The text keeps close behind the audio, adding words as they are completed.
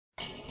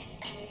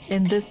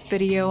In this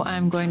video,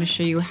 I'm going to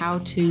show you how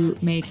to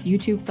make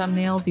YouTube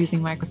thumbnails using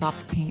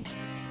Microsoft Paint.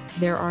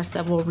 There are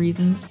several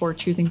reasons for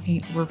choosing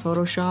Paint over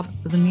Photoshop.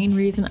 The main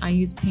reason I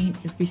use Paint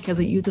is because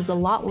it uses a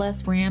lot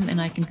less RAM and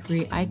I can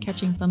create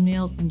eye-catching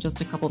thumbnails in just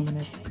a couple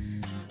minutes.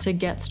 To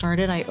get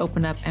started, I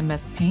open up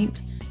MS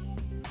Paint.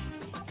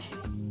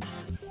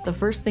 The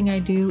first thing I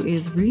do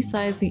is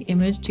resize the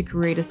image to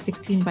create a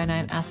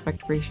 16:9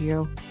 aspect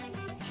ratio.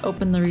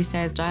 Open the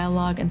resize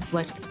dialog and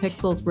select the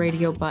Pixels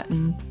radio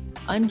button.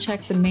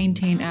 Uncheck the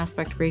Maintain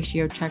Aspect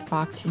Ratio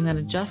checkbox and then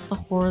adjust the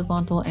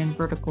horizontal and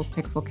vertical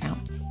pixel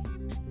count.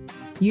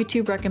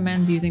 YouTube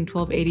recommends using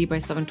 1280 by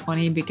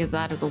 720 because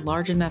that is a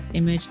large enough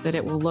image that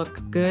it will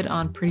look good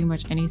on pretty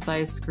much any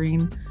size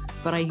screen,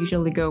 but I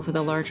usually go for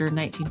the larger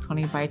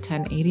 1920 by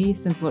 1080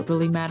 since what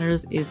really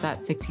matters is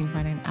that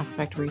 16:9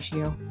 aspect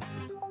ratio.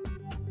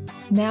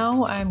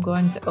 Now I'm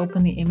going to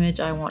open the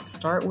image I want to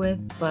start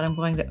with, but I'm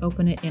going to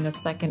open it in a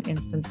second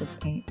instance of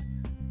Paint.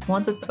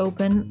 Once it's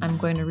open, I'm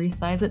going to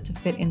resize it to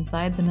fit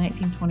inside the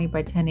 1920 by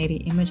 1080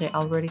 image I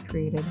already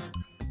created.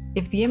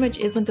 If the image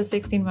isn't a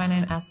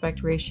 16:9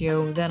 aspect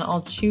ratio, then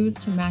I'll choose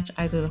to match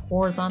either the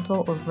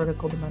horizontal or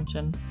vertical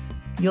dimension.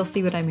 You'll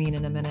see what I mean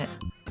in a minute.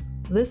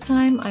 This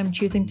time, I'm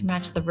choosing to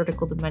match the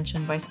vertical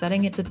dimension by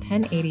setting it to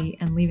 1080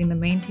 and leaving the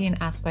Maintain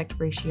Aspect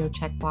Ratio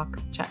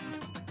checkbox checked.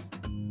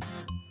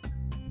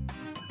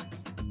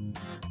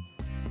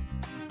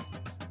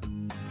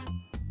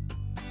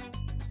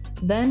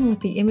 Then, with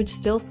the image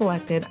still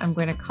selected, I'm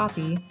going to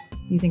copy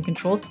using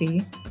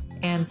Ctrl-C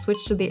and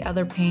switch to the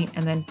other paint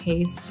and then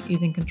paste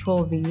using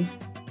Ctrl-V.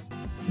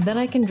 Then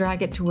I can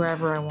drag it to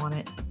wherever I want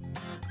it.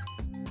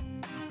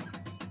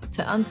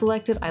 To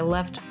unselect it, I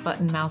left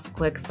button mouse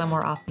click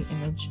somewhere off the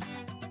image.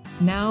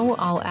 Now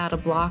I'll add a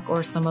block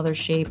or some other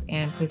shape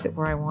and place it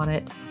where I want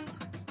it.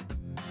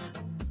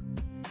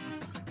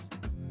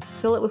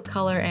 Fill it with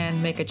color and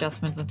make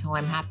adjustments until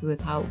I'm happy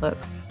with how it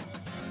looks.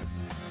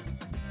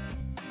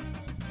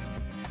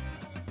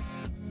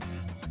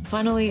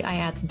 Finally, I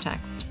add some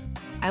text.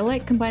 I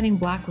like combining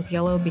black with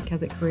yellow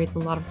because it creates a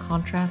lot of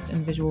contrast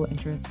and visual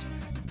interest.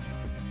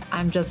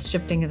 I'm just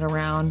shifting it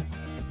around,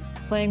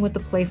 playing with the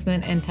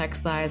placement and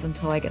text size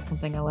until I get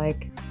something I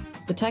like.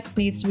 The text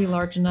needs to be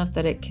large enough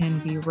that it can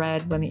be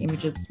read when the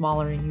image is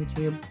smaller in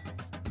YouTube.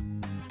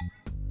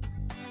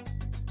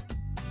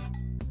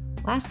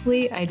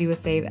 Lastly, I do a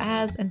save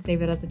as and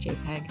save it as a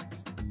JPEG.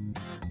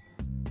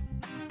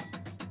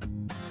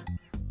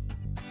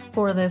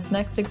 For this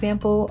next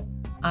example,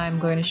 I'm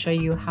going to show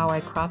you how I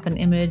crop an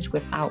image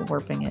without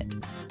warping it.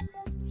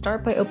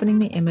 Start by opening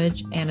the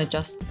image and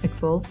adjust the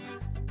pixels.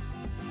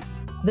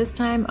 This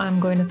time I'm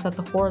going to set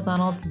the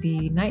horizontal to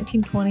be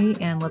 1920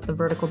 and let the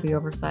vertical be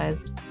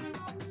oversized.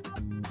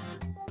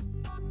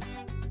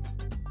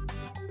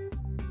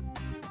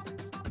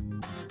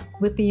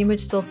 With the image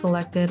still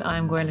selected,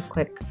 I'm going to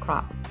click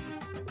Crop.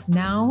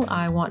 Now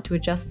I want to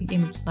adjust the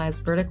image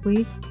size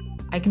vertically.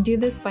 I can do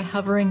this by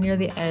hovering near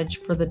the edge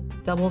for the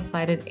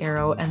double-sided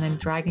arrow and then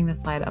dragging the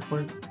slide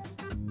upwards.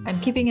 I'm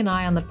keeping an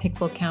eye on the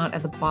pixel count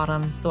at the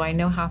bottom so I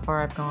know how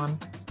far I've gone.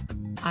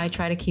 I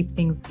try to keep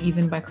things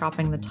even by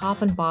cropping the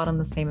top and bottom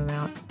the same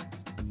amount.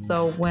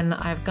 So when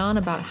I've gone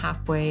about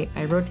halfway,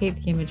 I rotate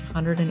the image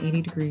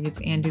 180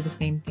 degrees and do the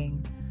same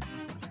thing.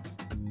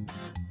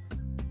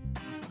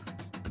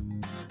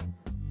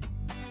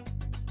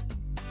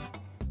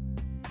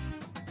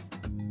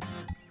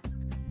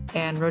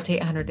 And rotate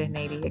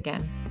 180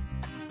 again.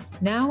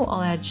 Now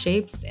I'll add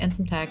shapes and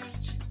some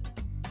text.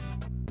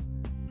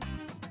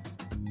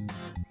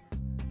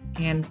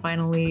 And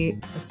finally,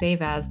 a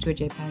save as to a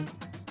JPEG.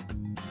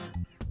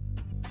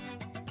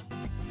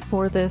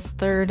 For this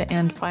third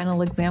and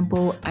final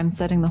example, I'm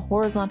setting the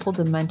horizontal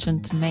dimension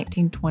to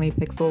 1920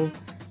 pixels,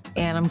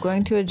 and I'm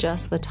going to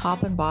adjust the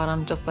top and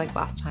bottom just like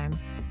last time.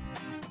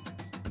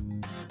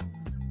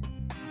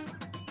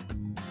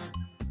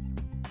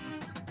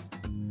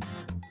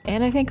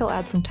 And I think I'll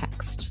add some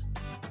text.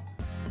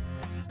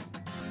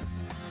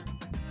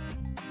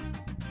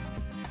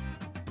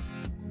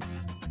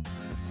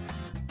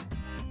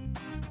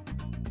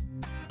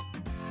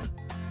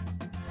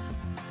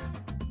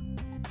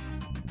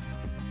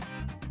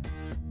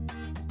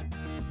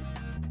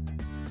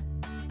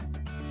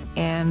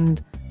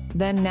 And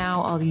then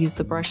now I'll use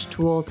the brush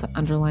tool to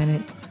underline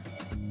it.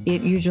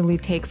 It usually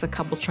takes a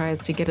couple tries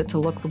to get it to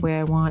look the way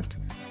I want.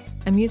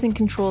 I'm using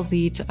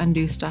Ctrl-Z to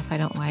undo stuff I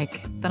don't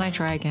like, then I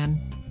try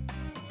again.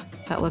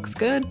 That looks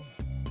good.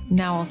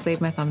 Now I'll save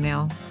my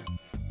thumbnail.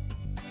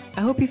 I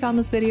hope you found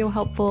this video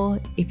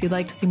helpful. If you'd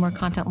like to see more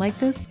content like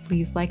this,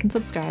 please like and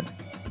subscribe.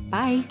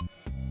 Bye!